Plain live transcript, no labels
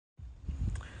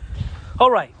All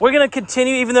right, we're going to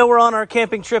continue, even though we're on our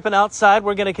camping trip and outside,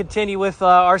 we're going to continue with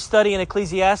our study in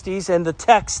Ecclesiastes, and the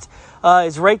text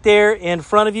is right there in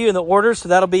front of you in the order, so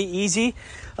that'll be easy.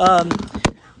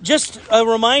 Just a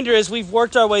reminder, as we've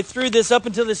worked our way through this up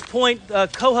until this point,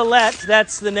 Kohelet,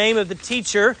 that's the name of the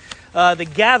teacher, the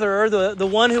gatherer, the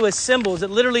one who assembles. It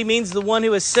literally means the one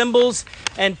who assembles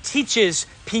and teaches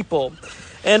people.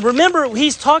 And remember,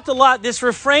 he's talked a lot. This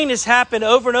refrain has happened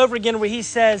over and over again where he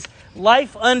says,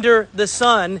 life under the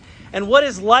sun. And what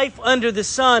is life under the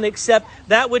sun except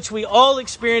that which we all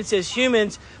experience as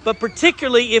humans, but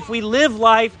particularly if we live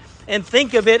life and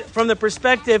think of it from the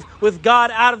perspective with God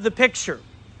out of the picture,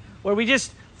 where we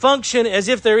just function as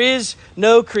if there is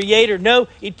no creator, no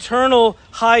eternal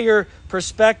higher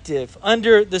perspective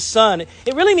under the sun.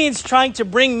 It really means trying to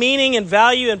bring meaning and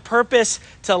value and purpose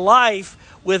to life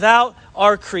without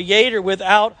our creator,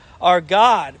 without our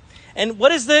God. And what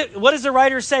does the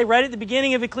writer say? Right at the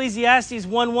beginning of Ecclesiastes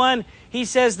 1:1, he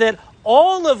says that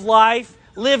all of life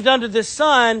lived under the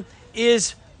sun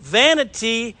is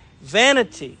vanity,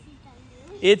 vanity.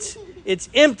 It's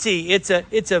empty. It's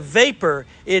a vapor.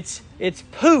 It's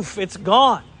poof. It's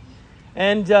gone,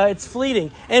 and it's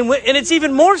fleeting. And it's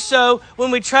even more so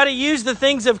when we try to use the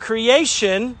things of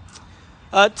creation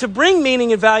to bring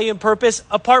meaning and value and purpose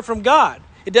apart from God.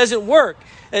 It doesn't work.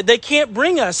 They can't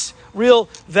bring us real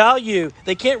value.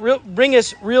 They can't bring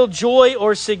us real joy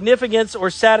or significance or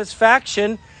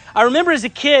satisfaction. I remember as a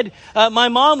kid, my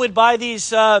mom would buy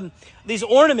these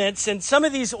ornaments, and some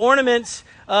of these ornaments,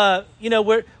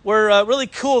 were really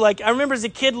cool. Like I remember as a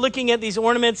kid looking at these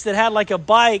ornaments that had like a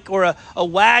bike or a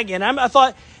wagon. I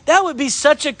thought that would be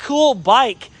such a cool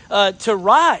bike to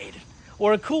ride,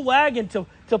 or a cool wagon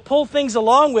to pull things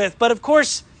along with. But of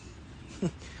course,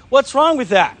 what's wrong with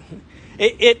that?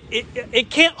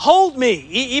 It can't hold me.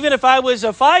 Even if I was a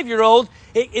 5-year-old,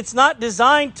 it's not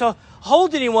designed to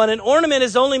hold anyone. An ornament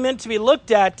is only meant to be looked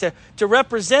at to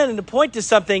represent and to point to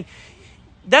something.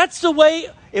 That's the way,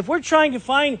 if we're trying to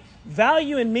find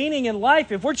value and meaning in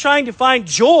life, if we're trying to find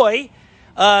joy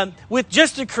with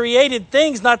just the created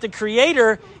things, not the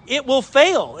creator, it will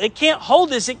fail. It can't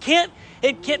hold us. It can't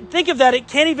think of that. It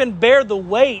can't even bear the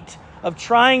weight of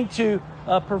trying to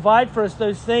provide for us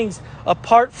those things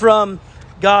apart from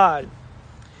God.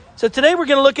 So today we're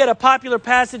going to look at a popular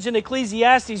passage in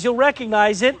Ecclesiastes. You'll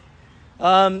recognize it.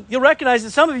 You'll recognize that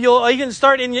some of you will even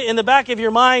start in the back of your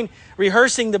mind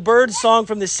rehearsing the Byrds song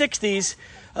from the 60s.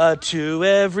 To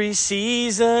every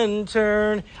season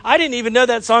turn. I didn't even know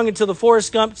that song until the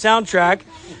Forrest Gump soundtrack.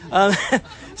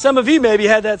 Some of you maybe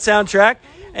had that soundtrack.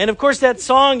 And of course that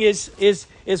song is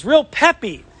real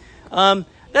peppy.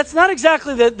 That's not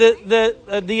exactly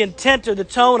the intent or the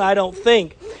tone, I don't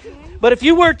think. But if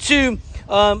you were to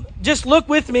just look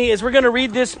with me as we're going to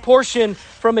read this portion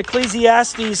from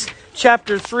Ecclesiastes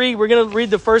chapter 3, we're going to read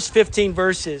the first 15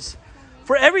 verses.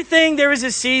 For everything there is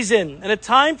a season and a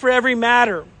time for every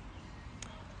matter.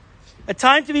 A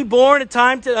time to be born, a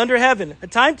time to under heaven. A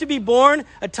time to be born,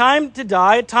 a time to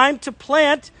die, a time to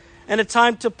plant, and a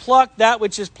time to pluck that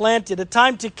which is planted. A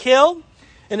time to kill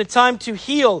and a time to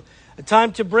heal. A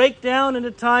time to break down and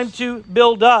a time to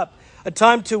build up. A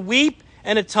time to weep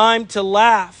and a time to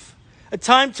laugh. A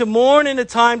time to mourn and a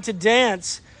time to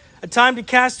dance. A time to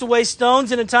cast away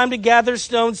stones and a time to gather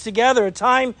stones together. A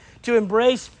time to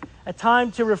embrace, a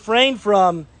time to refrain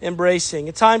from embracing.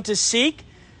 A time to seek,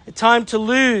 a time to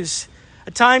lose.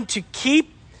 A time to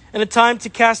keep and a time to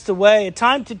cast away. A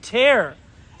time to tear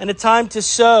and a time to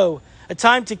sow. A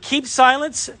time to keep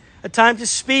silence, a time to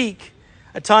speak.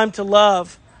 A time to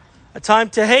love, a time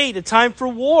to hate, a time for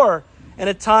war, and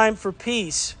a time for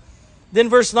peace. Then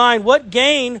verse 9, what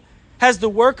gain has the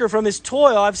worker from his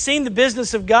toil? I've seen the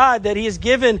business of God that he has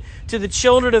given to the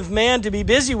children of man to be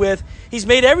busy with. He's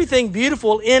made everything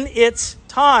beautiful in its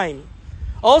time.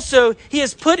 Also, he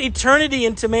has put eternity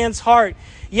into man's heart,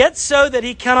 yet so that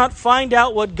he cannot find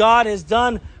out what God has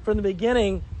done from the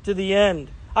beginning to the end.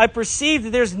 I perceive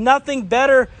that there's nothing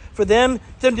better for them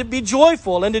than to be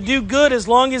joyful and to do good as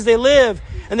long as they live,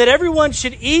 and that everyone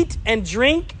should eat and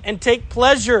drink and take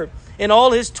pleasure in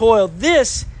all his toil.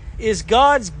 This is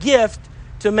God's gift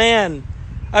to man.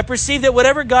 I perceive that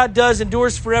whatever God does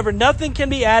endures forever. Nothing can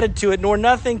be added to it, nor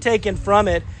nothing taken from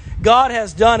it. God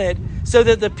has done it so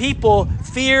that the people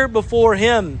fear before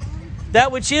him.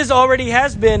 That which is already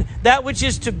has been, that which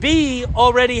is to be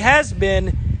already has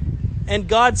been, and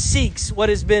God seeks what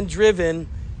has been driven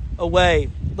away.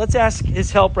 Let's ask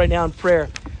his help right now in prayer.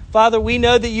 Father, we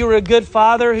know that you are a good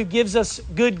Father who gives us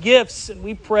good gifts, and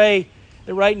we pray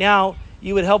that right now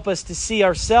you would help us to see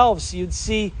ourselves.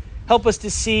 Help us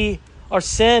to see our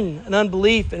sin and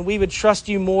unbelief, and we would trust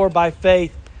you more by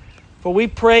faith. For we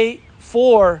pray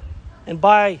for and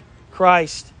by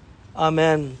Christ.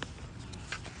 Amen.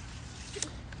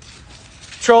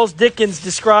 Charles Dickens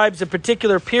describes a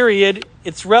particular period.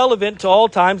 It's relevant to all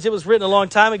times. It was written a long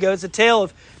time ago. It's a tale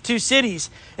of two cities.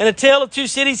 And A Tale of Two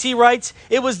Cities, he writes,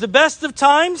 it was the best of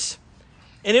times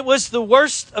and it was the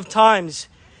worst of times.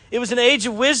 It was an age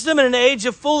of wisdom and an age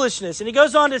of foolishness. And he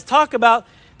goes on to talk about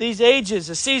these ages,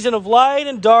 a season of light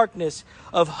and darkness,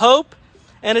 of hope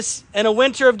and a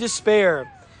winter of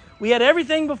despair. We had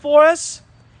everything before us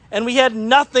and we had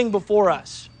nothing before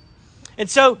us. And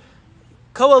so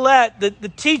Kohelet, the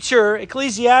teacher,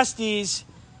 Ecclesiastes,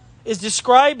 is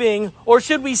describing, or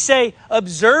should we say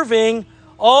observing,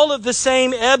 all of the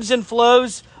same ebbs and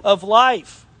flows of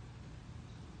life.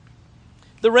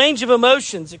 The range of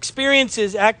emotions,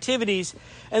 experiences, activities.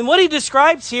 And what he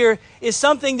describes here is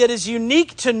something that is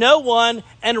unique to no one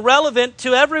and relevant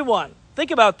to everyone.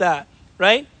 Think about that,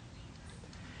 right?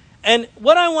 And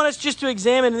what I want us just to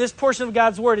examine in this portion of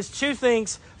God's Word is two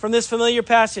things from this familiar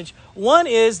passage. One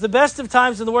is the best of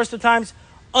times and the worst of times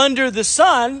under the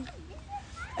sun.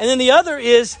 And then the other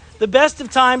is the best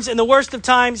of times and the worst of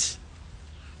times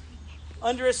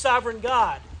under a sovereign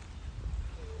God.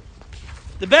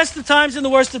 The best of times and the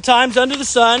worst of times under the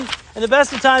sun, and the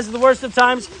best of times and the worst of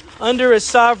times under a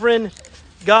sovereign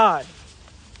God.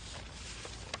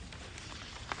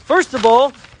 First of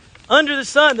all, under the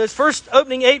sun, those first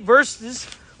opening 8 verses,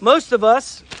 most of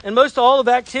us and most all of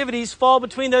activities fall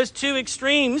between those two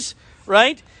extremes,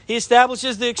 right? He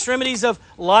establishes the extremities of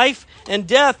life and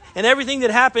death and everything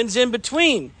that happens in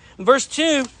between. And verse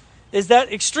 2 is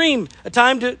that extreme, a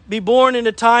time to be born and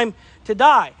a time to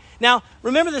die. Now,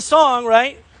 remember the song,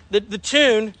 right? The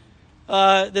tune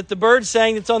that the Byrds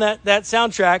sang that's on that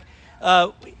soundtrack.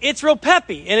 It's real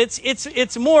peppy, and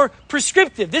it's more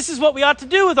prescriptive. This is what we ought to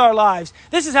do with our lives.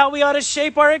 This is how we ought to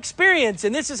shape our experience,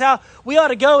 and this is how we ought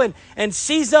to go and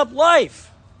seize up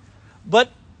life.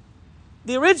 But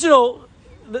the original,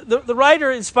 the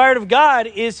writer inspired of God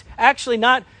is actually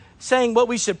not saying what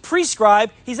we should prescribe.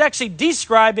 He's actually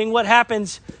describing what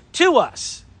happens to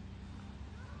us.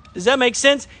 Does that make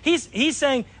sense? He's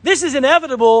saying this is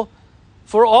inevitable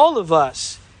for all of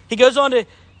us. He goes on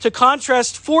to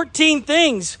contrast 14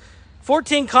 things,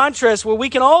 14 contrasts where we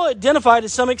can all identify to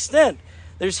some extent.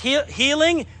 There's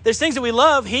healing, there's things that we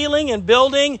love, healing and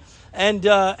building and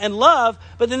love,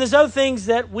 but then there's other things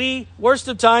that we, worst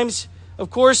of times, of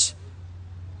course,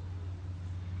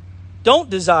 don't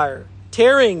desire.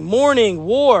 Tearing, mourning,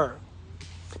 war.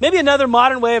 Maybe another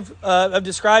modern way of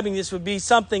describing this would be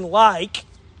something like,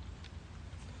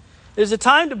 there's a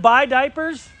time to buy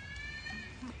diapers,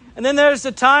 and then there's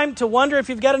a time to wonder if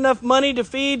you've got enough money to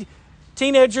feed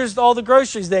teenagers all the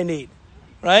groceries they need,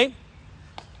 right?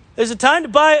 There's a time to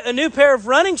buy a new pair of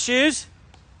running shoes,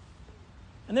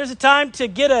 and there's a time to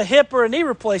get a hip or a knee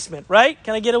replacement, right?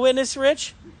 Can I get a witness,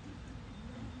 Rich?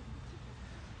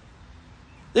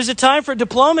 There's a time for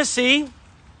diplomacy,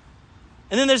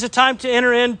 and then there's a time to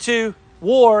enter into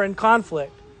war and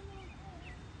conflict.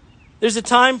 There's a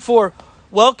time for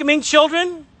welcoming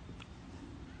children,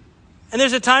 and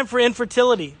there's a time for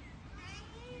infertility.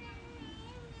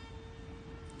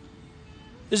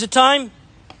 There's a time,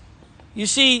 you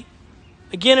see,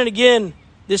 again and again,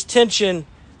 this tension.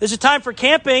 There's a time for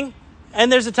camping, and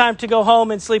there's a time to go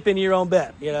home and sleep in your own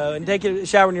bed, and take a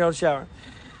shower in your own shower.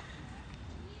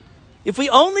 If we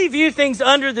only view things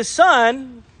under the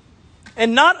sun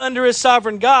and not under a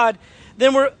sovereign God,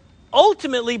 then we're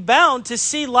ultimately bound to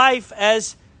see life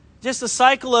as just a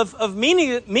cycle of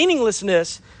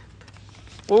meaninglessness,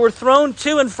 where we're thrown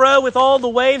to and fro with all the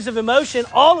waves of emotion,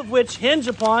 all of which hinge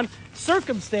upon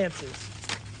circumstances.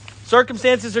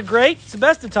 Circumstances are great. It's the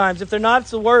best of times. If they're not,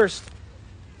 it's the worst.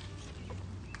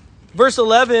 Verse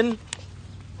 11,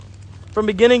 from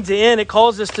beginning to end, it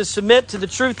calls us to submit to the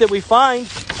truth that we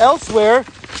find elsewhere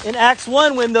in Acts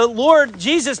 1. When the Lord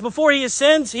Jesus, before he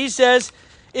ascends, he says,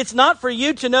 it's not for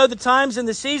you to know the times and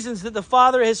the seasons that the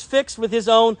Father has fixed with his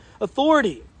own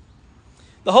authority.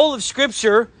 The whole of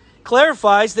Scripture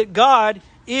clarifies that God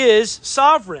is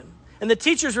sovereign. And the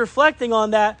teacher's reflecting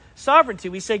on that sovereignty.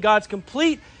 We say God's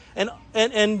complete and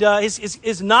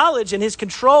his knowledge and his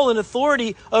control and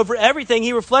authority over everything.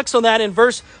 He reflects on that in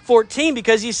verse 14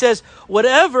 because he says,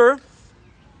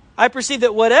 I perceive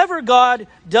that whatever God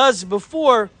does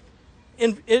before,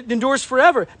 it endures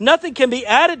forever. Nothing can be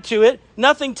added to it,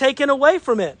 nothing taken away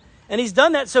from it. And he's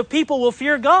done that so people will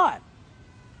fear God.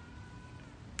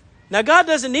 Now, God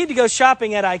doesn't need to go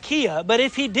shopping at IKEA, but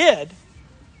if he did,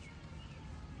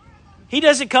 he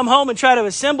doesn't come home and try to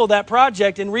assemble that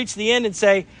project and reach the end and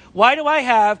say, why do I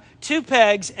have 2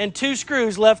 pegs and 2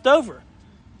 screws left over?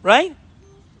 Right?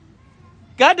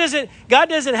 God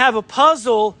doesn't have a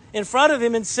puzzle in front of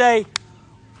him and say,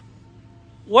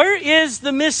 where is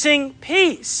the missing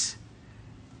piece?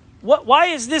 Why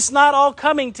is this not all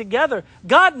coming together?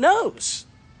 God knows.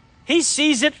 He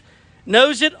sees it,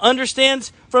 knows it,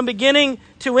 understands from beginning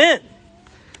to end.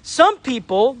 Some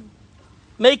people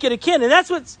make it akin, and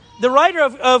that's what the writer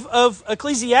of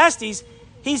Ecclesiastes,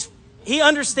 he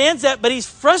understands that, but he's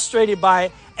frustrated by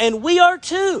it, and we are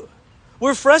too.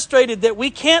 We're frustrated that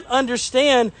we can't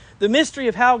understand the mystery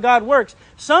of how God works.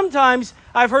 Sometimes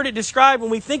I've heard it described when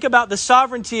we think about the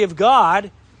sovereignty of God,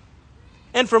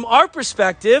 and from our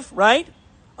perspective, right,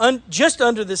 just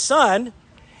under the sun,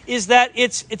 is that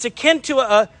it's akin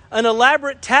to an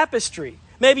elaborate tapestry.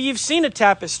 Maybe you've seen a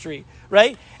tapestry,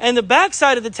 right? And the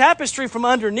backside of the tapestry from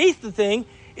underneath the thing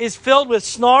is filled with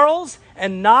snarls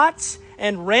and knots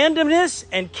and randomness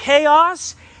and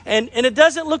chaos, and it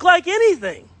doesn't look like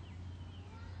anything.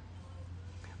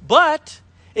 But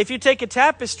if you take a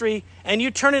tapestry and you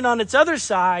turn it on its other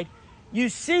side, you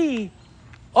see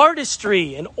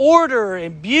artistry and order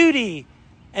and beauty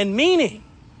and meaning.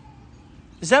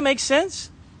 Does that make sense?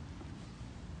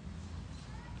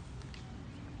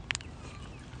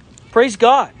 Praise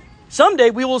God. Someday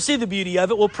we will see the beauty of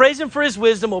it. We'll praise him for his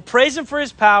wisdom. We'll praise him for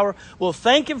his power. We'll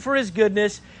thank him for his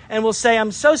goodness. And we'll say,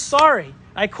 I'm so sorry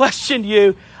I questioned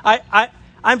you.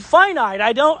 I'm finite.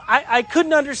 I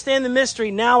couldn't understand the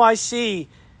mystery. Now I see.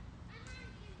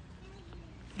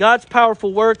 God's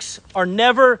powerful works are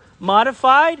never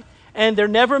modified, and they're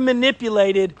never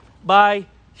manipulated by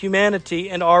humanity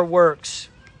and our works.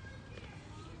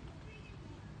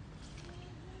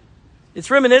 It's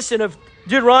reminiscent of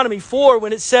Deuteronomy 4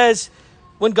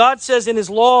 when God says in his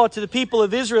law to the people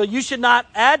of Israel, you should not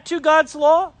add to God's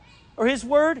law or his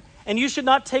word, and you should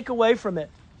not take away from it.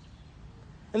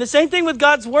 And the same thing with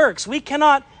God's works. We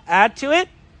cannot add to it,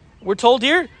 we're told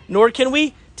here, nor can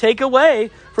we take away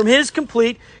from his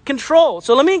complete control.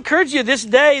 So let me encourage you this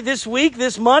day, this week,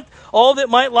 this month, all that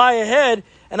might lie ahead.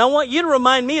 And I want you to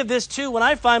remind me of this too when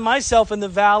I find myself in the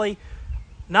valley,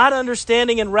 not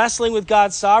understanding and wrestling with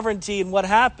God's sovereignty and what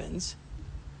happens,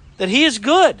 that he is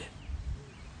good.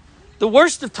 The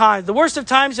worst of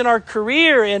times in our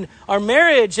career, in our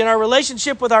marriage, in our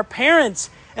relationship with our parents,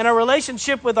 and our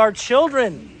relationship with our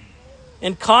children,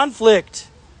 in conflict,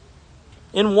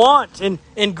 in want,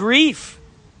 in grief.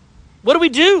 What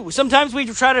do? Sometimes we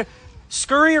try to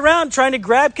scurry around trying to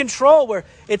grab control where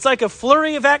it's like a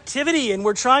flurry of activity, and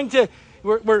we're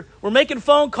making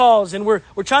phone calls, and we're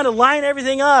trying to line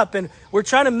everything up, and we're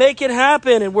trying to make it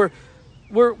happen, and we're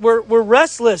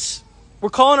restless. We're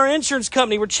calling our insurance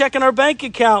company, we're checking our bank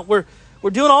account, we're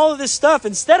doing all of this stuff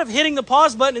instead of hitting the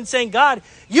pause button and saying, God,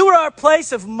 you are our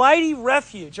place of mighty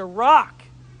refuge, a rock.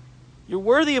 You're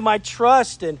worthy of my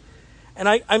trust. And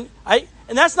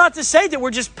that's not to say that we're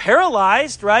just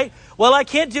paralyzed, right? Well, I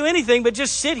can't do anything but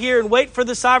just sit here and wait for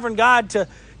the sovereign God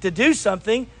to do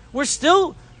something. We're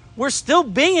still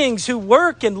beings who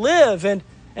work and live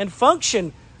and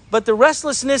function, but the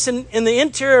restlessness in the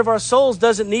interior of our souls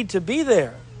doesn't need to be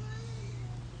there.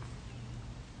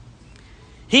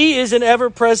 He is an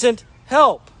ever-present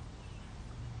help.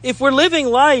 If we're living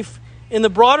life in the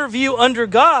broader view under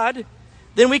God,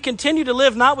 then we continue to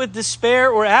live not with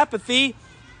despair or apathy,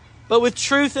 but with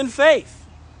truth and faith.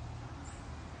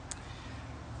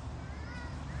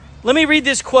 Let me read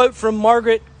this quote from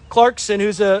Margaret Clarkson,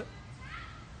 who's a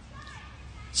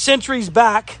centuries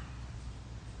back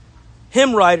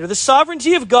hymn writer. The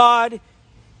sovereignty of God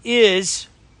is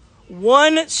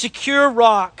one secure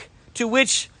rock to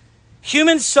which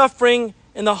human suffering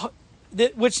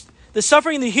which the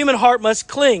suffering in the human heart must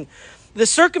cling. The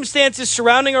circumstances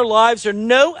surrounding our lives are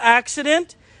no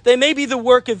accident. They may be the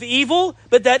work of evil,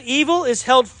 but that evil is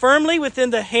held firmly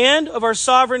within the hand of our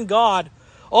sovereign God.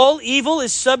 All evil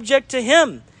is subject to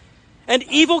him, and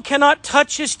evil cannot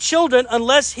touch his children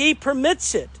unless he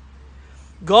permits it.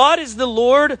 God is the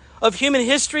Lord of human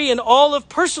history and all of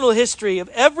personal history of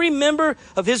every member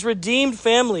of his redeemed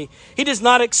family. He does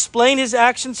not explain his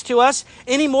actions to us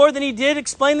any more than he did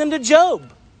explain them to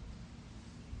Job.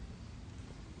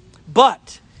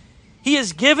 But he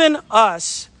has given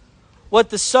us what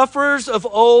the sufferers of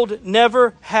old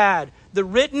never had, the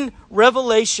written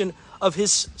revelation of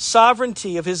his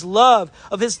sovereignty, of his love,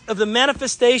 of the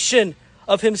manifestation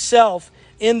of himself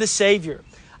in the Savior.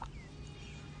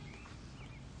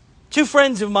 Two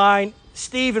friends of mine,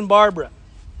 Steve and Barbara.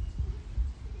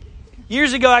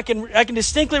 Years ago, I can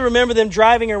distinctly remember them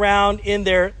driving around in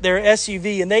their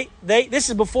SUV, and they this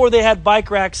is before they had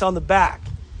bike racks on the back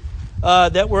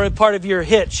that were a part of your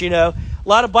hitch. A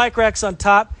lot of bike racks on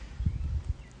top.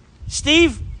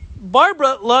 Steve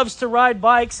Barbara loves to ride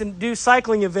bikes and do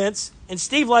cycling events, and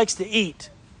Steve likes to eat.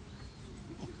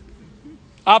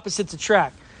 Opposites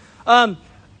attract.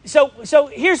 So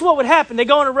here's what would happen. They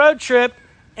go on a road trip,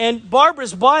 and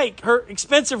Barbara's bike, her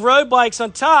expensive road bike's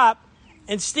on top,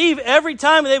 and Steve, every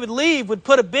time they would leave, would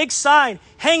put a big sign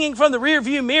hanging from the rear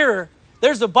view mirror.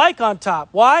 There's the bike on top.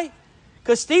 Why?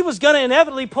 Because Steve was going to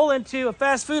inevitably pull into a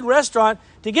fast food restaurant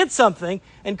to get something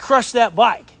and crush that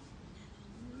bike.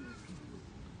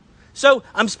 So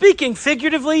I'm speaking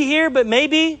figuratively here, but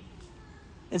maybe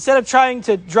instead of trying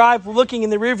to drive looking in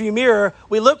the rearview mirror,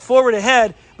 we look forward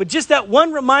ahead. But just that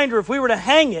one reminder, if we were to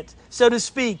hang it, so to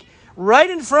speak, right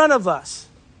in front of us,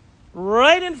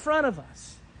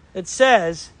 it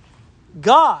says,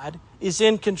 God is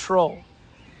in control.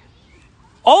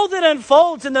 All that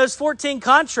unfolds in those 14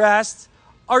 contrasts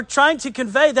are trying to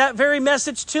convey that very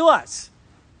message to us.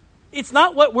 It's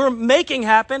not what we're making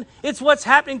happen. It's what's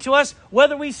happening to us,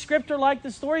 whether we script or like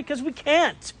the story, because we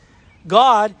can't.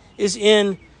 God is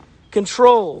in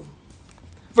control.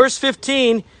 Verse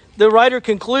 15, the writer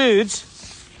concludes,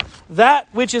 that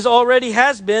which is already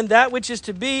has been, that which is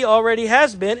to be already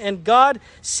has been, and God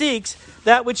seeks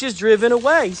that which is driven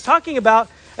away. He's talking about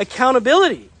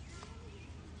accountability.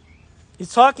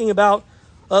 He's talking about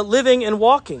living and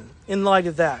walking in light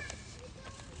of that.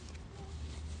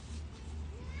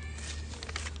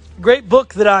 Great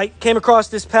book that I came across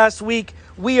this past week,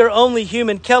 We Are Only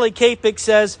Human. Kelly Kapic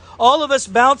says, all of us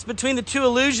bounce between the two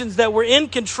illusions that we're in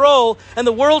control and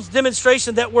the world's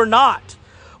demonstration that we're not.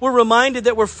 We're reminded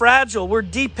that we're fragile, we're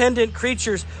dependent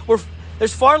creatures.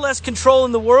 There's far less control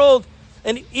in the world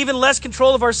and even less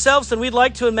control of ourselves than we'd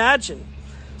like to imagine.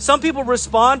 Some people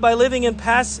respond by living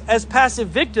as passive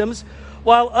victims,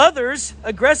 while others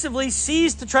aggressively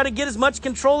seize to try to get as much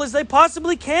control as they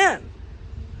possibly can.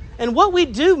 And what we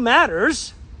do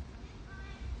matters.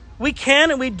 We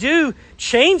can and we do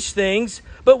change things,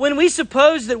 but when we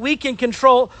suppose that we can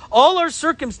control all our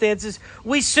circumstances,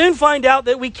 we soon find out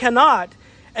that we cannot.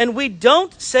 And we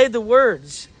don't say the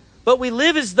words, but we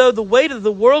live as though the weight of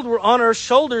the world were on our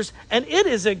shoulders, and it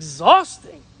is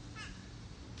exhausting.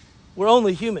 We're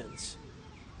only humans.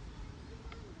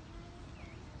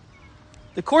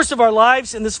 The course of our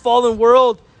lives in this fallen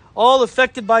world, all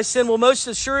affected by sin, will most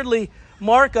assuredly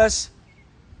mark us,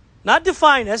 not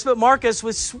define us, but mark us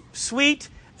with sweet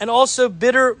and also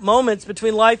bitter moments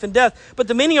between life and death. But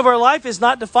the meaning of our life is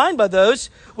not defined by those.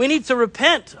 We need to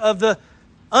repent of the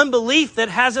unbelief that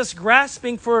has us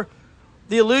grasping for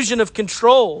the illusion of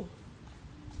control.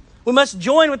 We must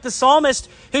join with the psalmist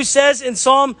who says in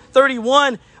Psalm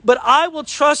 31, but I will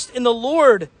trust in the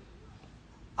Lord.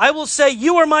 I will say,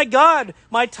 you are my God.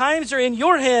 My times are in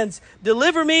your hands.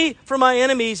 Deliver me from my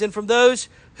enemies and from those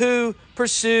who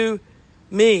pursue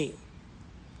me.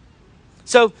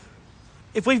 So,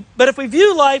 if we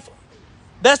view life,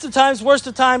 best of times, worst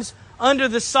of times, under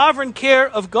the sovereign care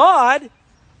of God,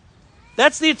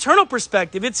 that's the eternal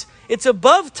perspective. It's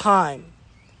above time.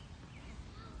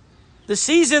 The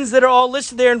seasons that are all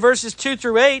listed there in verses 2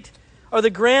 through 8 are the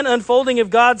grand unfolding of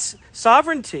God's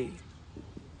sovereignty.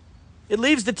 It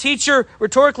leaves the teacher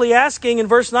rhetorically asking in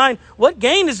verse 9, what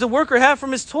gain does the worker have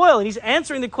from his toil? And he's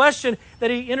answering the question that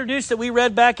he introduced that we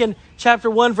read back in chapter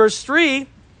 1, verse 3.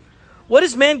 What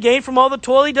does man gain from all the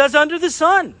toil he does under the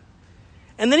sun?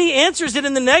 And then he answers it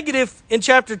in the negative in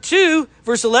chapter 2,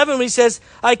 verse 11, when he says,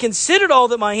 I considered all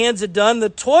that my hands had done, the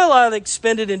toil I had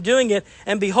expended in doing it,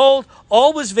 and behold,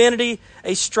 all was vanity,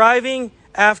 a striving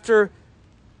after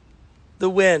the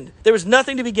wind. There was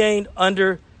nothing to be gained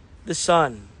under the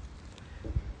sun.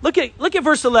 Look at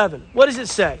verse 11. What does it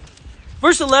say?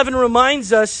 Verse 11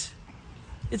 reminds us,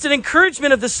 it's an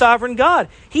encouragement of the sovereign God.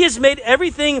 He has made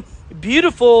everything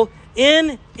beautiful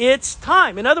in its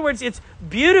time. In other words, it's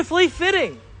beautifully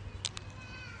fitting.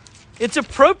 It's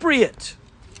appropriate.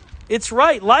 It's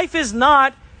right. Life is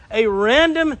not a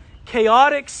random,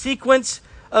 chaotic sequence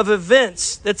of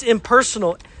events that's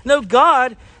impersonal. No,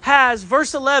 God has,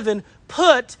 verse 11,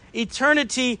 put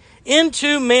eternity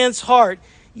into man's heart.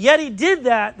 Yet he did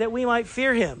that we might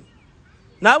fear him.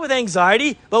 Not with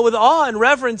anxiety, but with awe and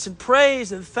reverence and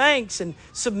praise and thanks and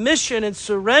submission and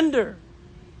surrender.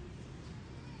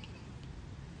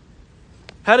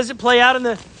 How does it play out in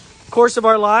the course of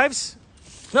our lives?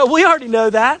 No, we already know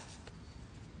that.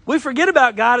 We forget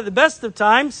about God at the best of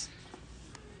times.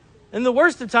 In the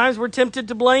worst of times, we're tempted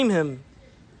to blame him.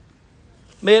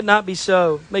 May it not be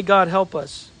so. May God help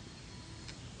us.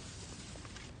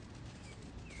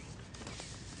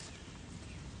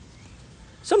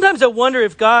 Sometimes I wonder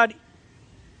if God,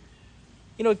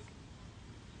 in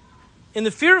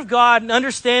the fear of God and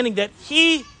understanding that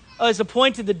he has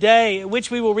appointed the day at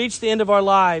which we will reach the end of our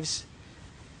lives,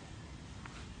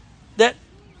 that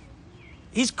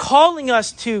he's calling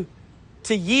us to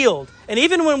yield. And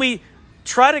even when we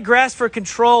try to grasp for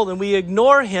control and we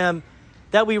ignore him,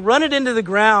 that we run it into the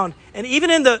ground. And even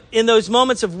in those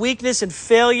moments of weakness and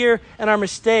failure and our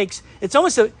mistakes, it's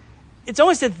almost at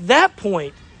that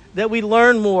point that we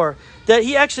learn more. That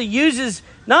he actually uses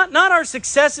not our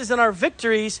successes and our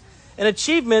victories and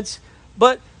achievements,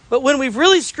 but when we've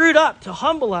really screwed up, to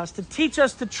humble us, to teach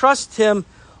us to trust him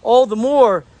all the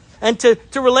more, and to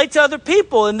relate to other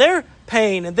people and their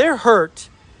pain and their hurt,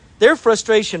 their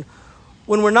frustration.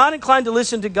 When we're not inclined to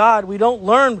listen to God, we don't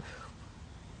learn.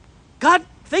 God,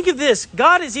 think of this.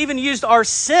 God has even used our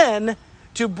sin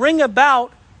to bring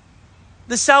about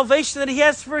the salvation that he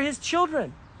has for his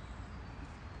children.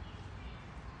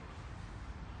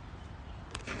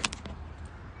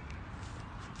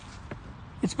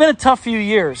 It's been a tough few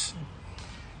years.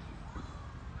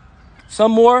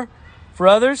 Some more for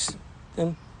others.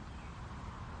 And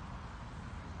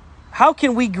how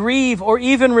can we grieve or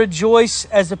even rejoice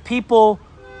as a people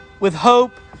with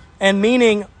hope and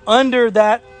meaning under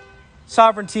that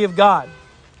sovereignty of God?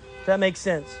 If that makes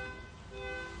sense.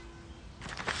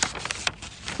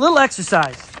 Little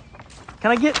exercise. Can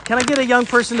I get a young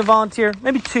person to volunteer?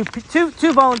 Maybe two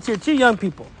volunteer, 2 young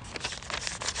people.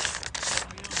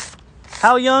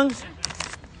 How young?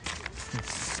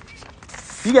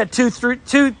 You got two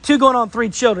going on 3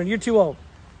 children. You're too old.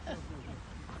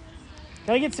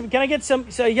 Can I get some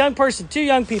a young person, 2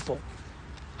 young people?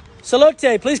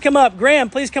 Salote, please come up.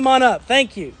 Graham, please come on up.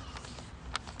 Thank you.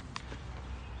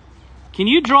 Can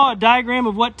you draw a diagram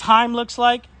of what time looks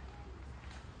like?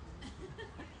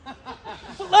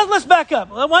 Let's back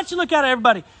up. Why don't you look at it,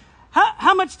 everybody?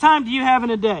 How much time do you have in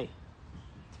a day?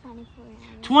 24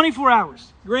 hours. 24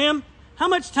 hours. Graham, how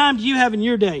much time do you have in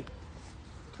your day?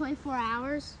 24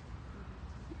 hours.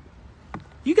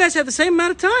 You guys have the same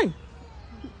amount of time.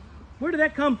 Where did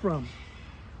that come from?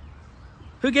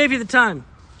 Who gave you the time?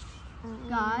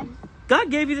 God.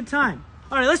 God gave you the time.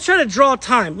 All right, let's try to draw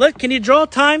time. Can you draw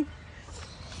time?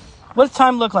 What does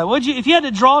time look like? If you had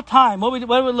to draw time, what would it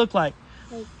look like?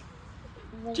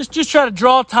 Just try to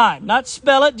draw time. Not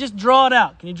spell it, just draw it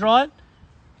out. Can you draw it?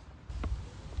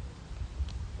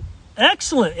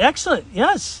 Excellent.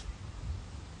 Yes.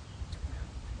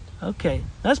 Okay,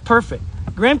 that's perfect.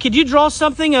 Graham, could you draw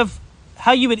something of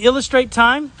how you would illustrate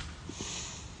time?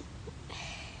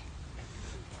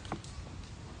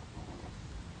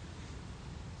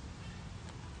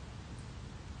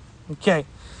 Okay.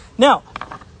 Now,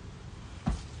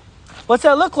 what's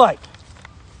that look like?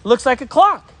 It looks like a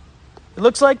clock. It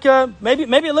looks like maybe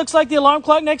it looks like the alarm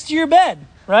clock next to your bed,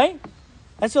 right?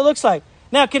 That's what it looks like.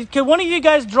 Now, could one of you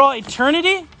guys draw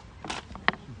eternity?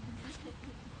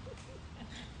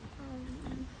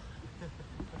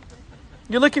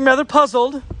 You're looking rather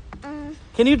puzzled.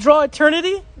 Can you draw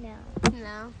eternity?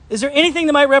 No. Is there anything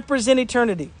that might represent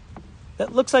eternity?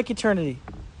 That looks like eternity.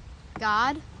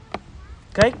 God.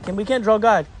 Okay, we can't draw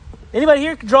God. Anybody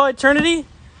here can draw eternity?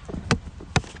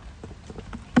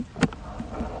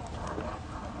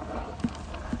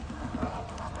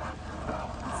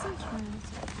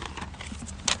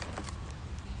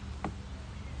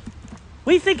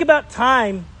 We think about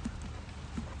time.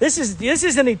 This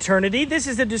is an eternity. This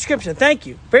is a description. Thank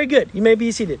you. Very good. You may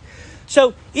be seated.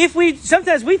 So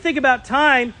sometimes we think about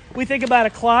time, we think about a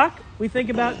clock, we think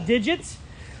about digits.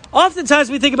 Oftentimes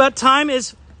we think about time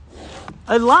as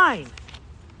a line.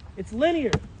 It's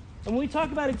linear. And when we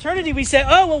talk about eternity, we say,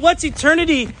 oh, well, what's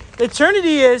eternity?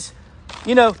 Eternity is,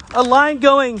 a line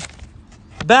going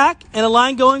back and a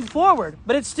line going forward.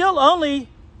 But it's still only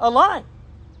a line.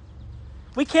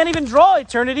 We can't even draw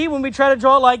eternity. When we try to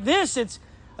draw it like this, it's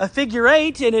a figure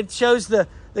 8 and it shows the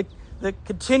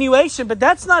continuation. But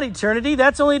that's not eternity.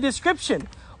 That's only a description.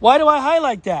 Why do I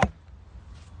highlight that?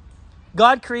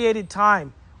 God created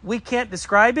time. We can't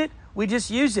describe it. We just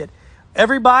use it.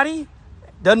 Everybody,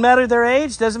 doesn't matter their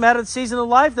age, doesn't matter the season of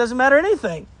life, doesn't matter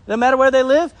anything. Doesn't matter where they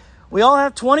live. We all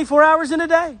have 24 hours in a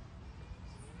day.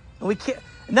 And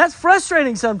that's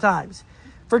frustrating sometimes.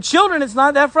 For children, it's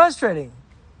not that frustrating.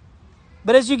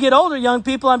 But as you get older, young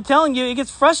people, I'm telling you, it gets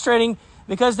frustrating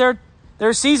because there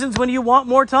are seasons when you want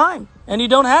more time and you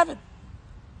don't have it.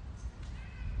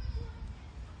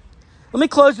 Let me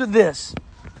close with this.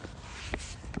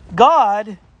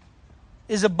 God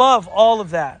is above all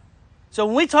of that. So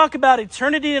when we talk about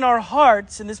eternity in our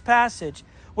hearts in this passage,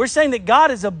 we're saying that God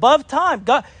is above time.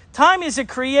 Time is a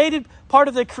created part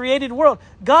of the created world.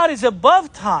 God is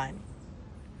above time.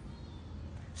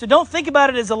 So don't think about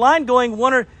it as a line going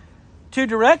one or two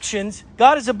directions.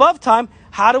 God is above time.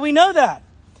 How do we know that?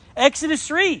 Exodus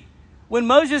 3, when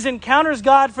Moses encounters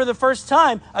God for the first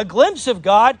time, a glimpse of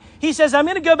God, he says, I'm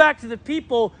going to go back to the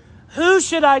people. Who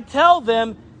should I tell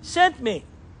them sent me?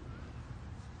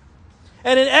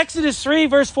 And in Exodus 3,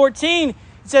 verse 14, it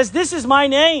says, this is my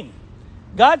name.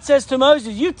 God says to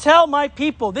Moses, you tell my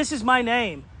people, this is my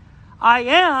name. I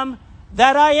am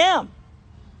that I am.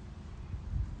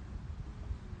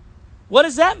 What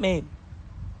does that mean?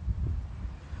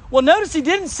 Well, notice he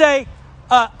didn't say,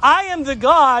 I am the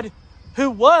God who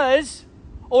was,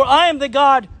 or I am the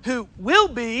God who will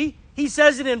be. He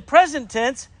says it in present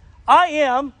tense, I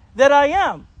am that I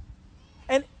am.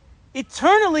 And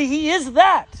eternally he is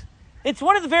that. It's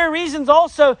one of the very reasons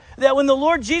also that when the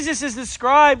Lord Jesus is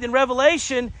described in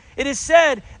Revelation, it is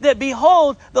said that,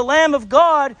 behold, the Lamb of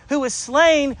God who was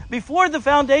slain before the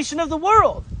foundation of the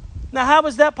world. Now, how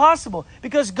is that possible?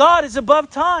 Because God is above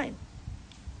time.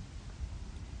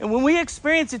 And when we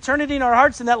experience eternity in our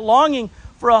hearts and that longing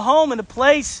for a home and a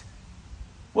place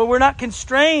where we're not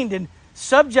constrained and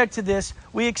subject to this,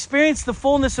 we experience the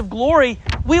fullness of glory,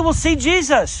 we will see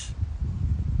Jesus.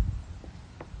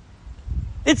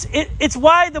 It's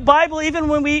why the Bible, even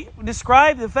when we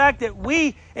describe the fact that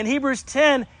we, in Hebrews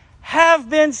 10, have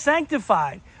been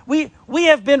sanctified. We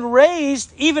have been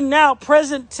raised, even now,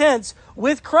 present tense,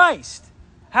 with Christ.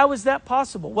 How is that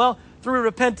possible? Well, through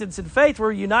repentance and faith,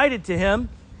 we're united to Him.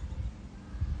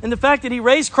 And the fact that He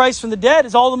raised Christ from the dead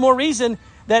is all the more reason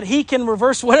that He can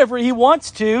reverse whatever He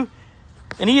wants to,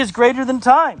 and He is greater than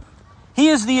time. He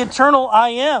is the eternal I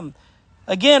am.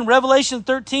 Again, Revelation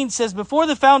 13 says, before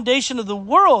the foundation of the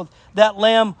world, that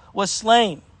Lamb was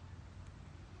slain.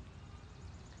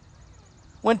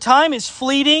 When time is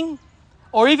fleeting,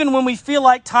 or even when we feel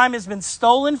like time has been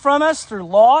stolen from us through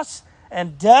loss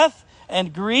and death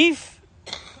and grief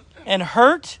and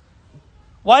hurt,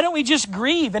 why don't we just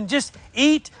grieve and just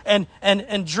eat and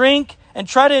drink and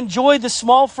try to enjoy the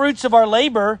small fruits of our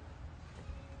labor?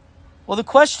 Well, the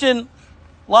question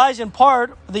lies in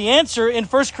part, the answer, in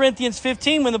 1 Corinthians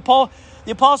 15 when the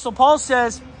Apostle Paul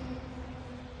says,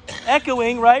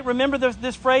 echoing, right? Remember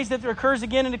this phrase that occurs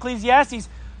again in Ecclesiastes.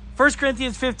 1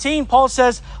 Corinthians 15, Paul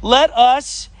says, let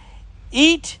us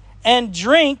eat and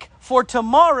drink, for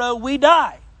tomorrow we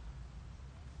die.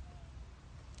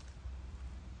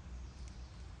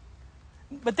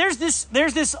 But there's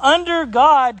this under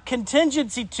God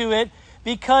contingency to it,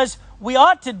 because we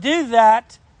ought to do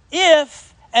that if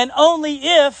and only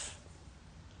if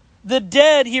the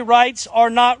dead, he writes, are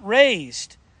not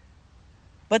raised.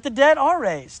 But the dead are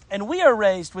raised, and we are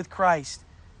raised with Christ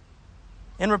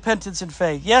in repentance and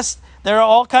faith. Yes, there are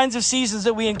all kinds of seasons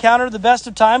that we encounter, the best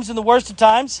of times and the worst of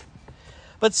times.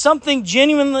 But something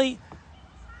genuinely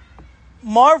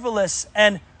marvelous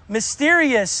and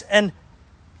mysterious and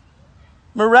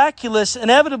miraculous,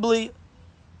 inevitably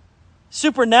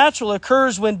supernatural,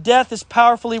 occurs when death is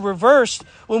powerfully reversed,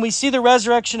 when we see the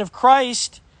resurrection of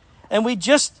Christ, and we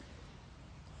just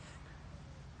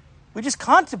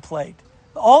contemplate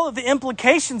all of the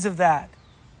implications of that.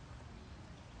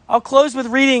 I'll close with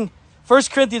reading 1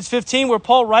 Corinthians 15, where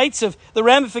Paul writes of the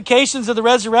ramifications of the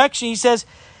resurrection. He says,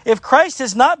 if Christ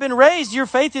has not been raised, your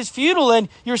faith is futile and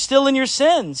you're still in your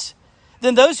sins.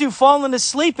 Then those who've fallen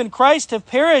asleep in Christ have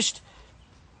perished.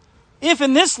 If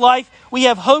in this life we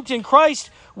have hoped in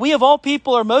Christ, we of all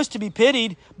people are most to be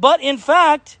pitied. But in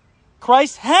fact,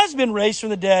 Christ has been raised from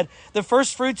the dead, the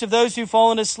first fruits of those who've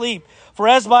fallen asleep. For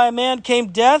as by a man came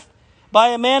death, by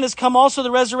a man has come also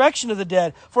the resurrection of the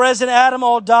dead. For as in Adam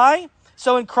all die,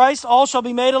 so in Christ all shall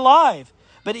be made alive.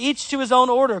 But each to his own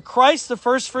order. Christ the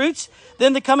first fruits,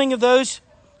 then the coming of those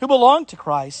who belong to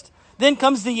Christ. Then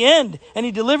comes the end, and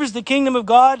he delivers the kingdom of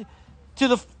God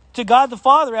to God the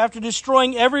Father, after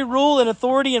destroying every rule and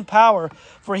authority and power.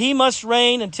 For he must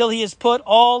reign until he has put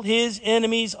all his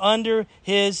enemies under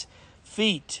his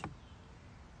feet.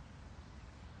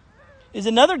 Is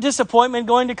another disappointment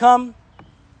going to come?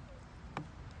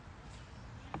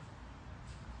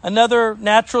 Another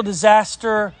natural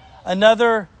disaster?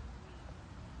 Another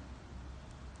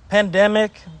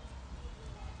pandemic?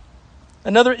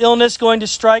 Another illness going to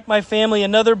strike my family?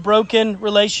 Another broken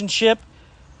relationship?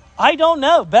 I don't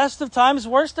know. Best of times,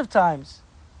 worst of times.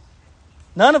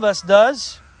 None of us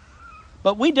does.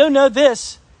 But we do know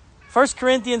this. 1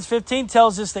 Corinthians 15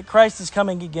 tells us that Christ is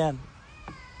coming again.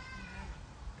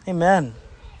 Amen.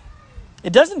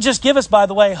 It doesn't just give us, by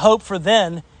the way, hope for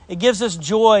then. It gives us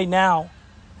joy now.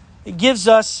 It gives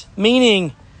us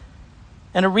meaning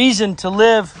and a reason to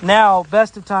live now,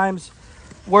 best of times,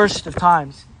 worst of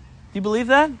times. Do you believe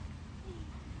that?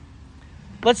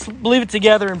 Let's believe it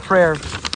together in prayer.